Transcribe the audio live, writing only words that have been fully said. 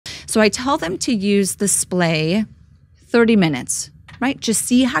So I tell them to use the splay 30 minutes, right? Just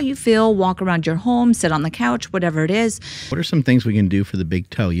see how you feel, walk around your home, sit on the couch, whatever it is. What are some things we can do for the big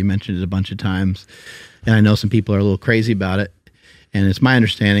toe? You mentioned it a bunch of times, and I know some people are a little crazy about it. And it's my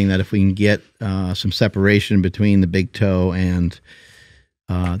understanding that if we can get some separation between the big toe and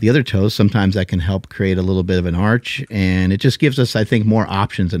the other toes, sometimes that can help create a little bit of an arch. And it just gives us, I think, more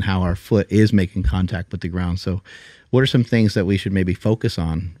options in how our foot is making contact with the ground. So what are some things that we should maybe focus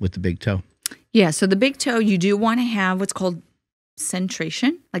on with the big toe? Yeah, so the big toe, you do want to have what's called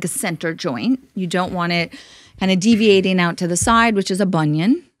centration, like a center joint. You don't want it kind of deviating out to the side, which is a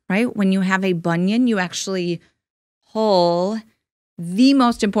bunion, right? When you have a bunion, you actually pull the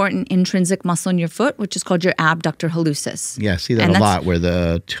most important intrinsic muscle in your foot, which is called your abductor hallucis. Yeah, I see that a lot where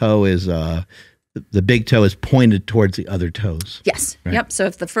the toe is, the big toe is pointed towards the other toes. Yes. Right? Yep. So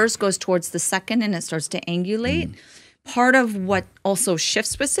if the first goes towards the second and it starts to angulate, part of what also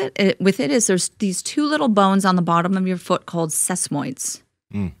shifts with it is there's these two little bones on the bottom of your foot called sesamoids.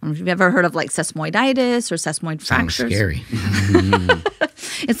 I don't know if you've ever heard of like sesamoiditis or sesamoid fractures. Sounds scary.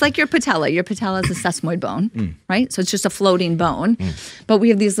 It's like your patella. Your patella is a sesamoid bone, right? So it's just a floating bone. But we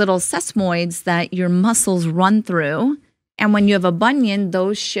have these little sesamoids that your muscles run through. And when you have a bunion,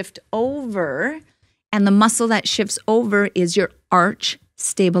 those shift over. And the muscle that shifts over is your arch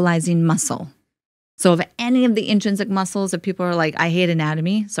stabilizing muscle. So if any of the intrinsic muscles, if people are like, I hate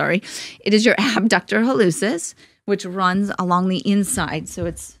anatomy, sorry, it is your abductor hallucis, which runs along the inside. So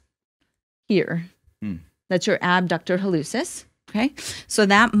it's here. That's your abductor hallucis. Okay. So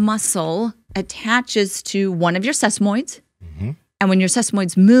that muscle attaches to one of your sesamoids. And when your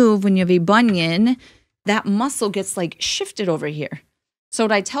sesamoids move, when you have a bunion, that muscle gets like shifted over here. So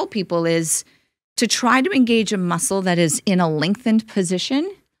what I tell people is to try to engage a muscle that is in a lengthened position.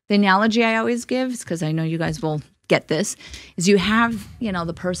 The analogy I always give, because I know you guys will get this, is you have,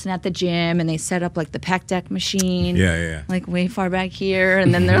 the person at the gym and they set up like the pec deck machine. Yeah. Like way far back here.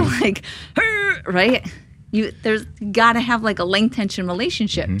 And then they're like, right? There's got to have like a length tension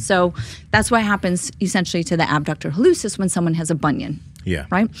relationship. So that's what happens essentially to the abductor hallucis when someone has a bunion. Yeah.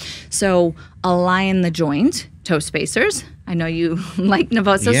 Right? So align the joint, toe spacers. I know you like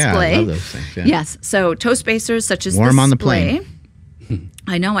Navoso splay. Yeah, I love those things. Yeah. Yes. So toe spacers such as warm the on the splay. plane.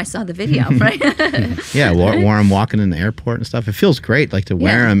 I know, I saw the video, right? Yeah, wore them walking in the airport and stuff. It feels great, like to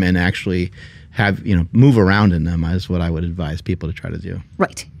wear them and actually have, move around in them is what I would advise people to try to do.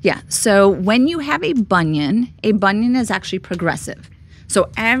 Right, yeah. So when you have a bunion is actually progressive. So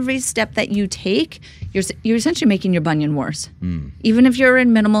every step that you take, you're essentially making your bunion worse. Even if you're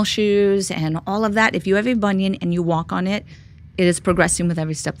in minimal shoes and all of that, if you have a bunion and you walk on it, it is progressing with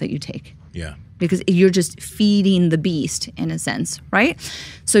every step that you take. Yeah. Because you're just feeding the beast in a sense, right?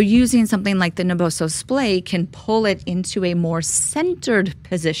 So using something like the Navoso splay can pull it into a more centered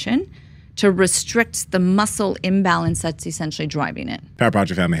position to restrict the muscle imbalance that's essentially driving it. Power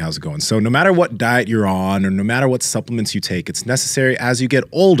Project family, how's it going? So no matter what diet you're on or no matter what supplements you take, it's necessary as you get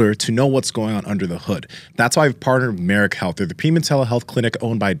older to know what's going on under the hood. That's why I've partnered with Merrick Health. They're the premium telehealth clinic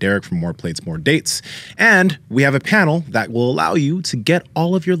owned by Derek from More Plates, More Dates. And we have a panel that will allow you to get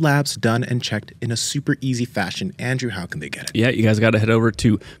all of your labs done and checked in a super easy fashion. Andrew, how can they get it? Yeah, you guys got to head over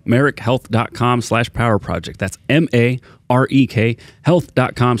to merrickhealth.com/powerproject. That's MAREK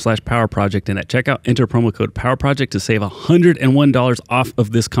health.com/powerproject. And at checkout, enter promo code PowerProject to save $101 off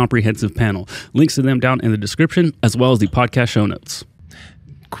of this comprehensive panel. Links to them down in the description, as well as the podcast show notes.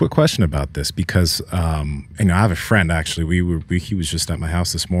 Quick question about this, because I have a friend actually. He was just at my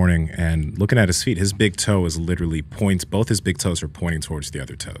house this morning, and looking at his feet, his big toe is literally both his big toes are pointing towards the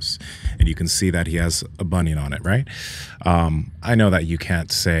other toes, and you can see that he has a bunion on it, right? I know that you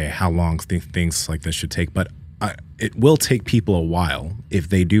can't say how long things like this should take, but it will take people a while if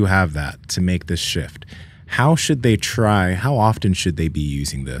they do have that to make this shift. How should they try? How often should they be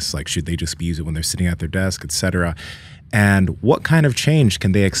using this? Like, should they just be using it when they're sitting at their desk, etc.? And what kind of change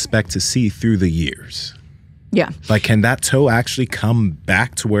can they expect to see through the years? Yeah. Like, can that toe actually come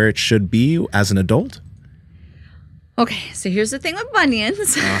back to where it should be as an adult? Okay, so here's the thing with bunions.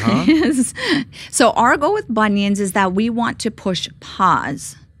 So our goal with bunions is that we want to push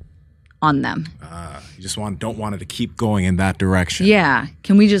pause on them. You just don't want it to keep going in that direction. Yeah.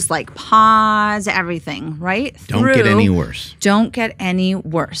 Can we just like pause everything, right? Don't get any worse. Don't get any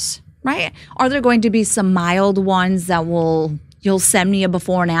worse, right? Are there going to be some mild ones that you'll send me a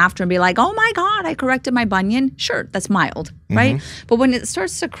before and after and be like, oh my God, I corrected my bunion? Sure, that's mild, right? But when it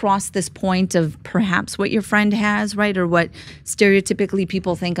starts to cross this point of perhaps what your friend has, right, or what stereotypically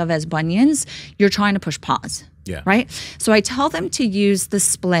people think of as bunions, you're trying to push pause, right? So I tell them to use the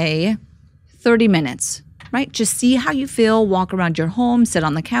splay 30 minutes, right? Just see how you feel, walk around your home, sit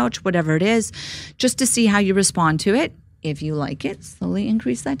on the couch, whatever it is, just to see how you respond to it. If you like it, slowly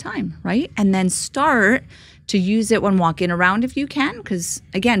increase that time, right? And then start to use it when walking around if you can, because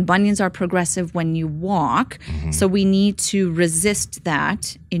again, bunions are progressive when you walk. So we need to resist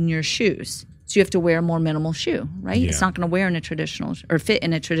that in your shoes. So you have to wear a more minimal shoe, right? Yeah. It's not going to wear in a traditional or fit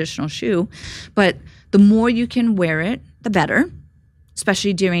in a traditional shoe, but the more you can wear it, the better,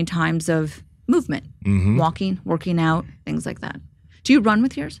 especially during times of movement, walking, working out, things like that. Do you run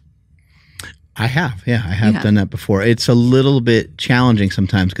with yours? I have done that before. It's a little bit challenging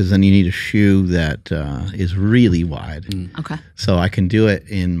sometimes because then you need a shoe that is really wide. Okay. So I can do it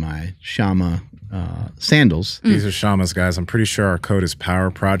in my Shama sandals. These are Shama's, guys. I'm pretty sure our code is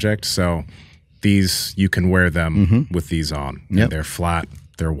Power Project. So these, you can wear them with these on. Yep. They're flat,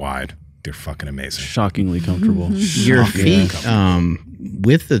 they're wide, they're fucking amazing. Shockingly comfortable. Your feet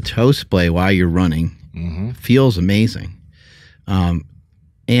with the toe splay while you're running feels amazing.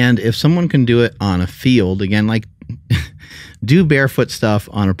 And if someone can do it on a field, again, like do barefoot stuff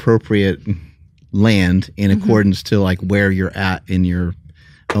on appropriate land in accordance to like where you're at in your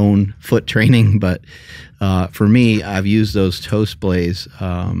own foot training. But for me, I've used those toe splays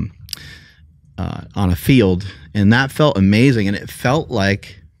on a field, and that felt amazing. And it felt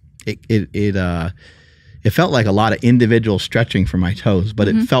like it felt like a lot of individual stretching for my toes, but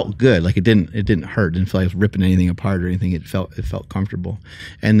it felt good. Like it didn't hurt. It didn't feel like I was ripping anything apart or anything. It felt comfortable.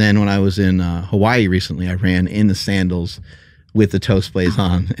 And then when I was in Hawaii recently, I ran in the sandals with the toe splays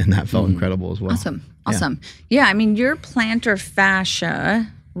on, and that felt incredible as well. Awesome. Yeah, I mean, your plantar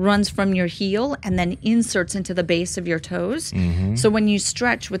fascia runs from your heel and then inserts into the base of your toes. So when you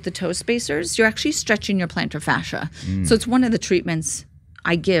stretch with the toe spacers, you're actually stretching your plantar fascia. So it's one of the treatments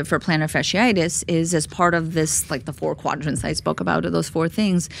I give for plantar fasciitis is as part of this, like the 4 quadrants I spoke about, or those 4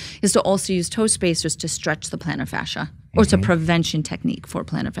 things, is to also use toe spacers to stretch the plantar fascia, or it's a prevention technique for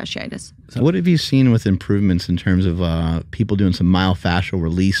plantar fasciitis. So what have you seen with improvements in terms of people doing some myofascial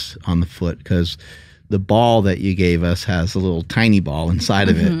release on the foot? Because the ball that you gave us has a little tiny ball inside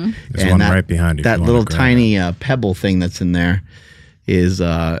of it. There's one right behind you. That little tiny pebble thing that's in there is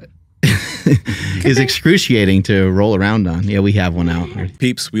is excruciating to roll around on. Yeah, we have one out.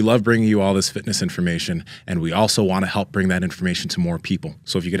 Peeps, we love bringing you all this fitness information, and we also want to help bring that information to more people.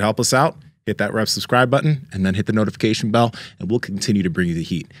 So if you could help us out, hit that red subscribe button and then hit the notification bell, and we'll continue to bring you the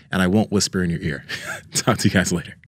heat. And I won't whisper in your ear. Talk to you guys later.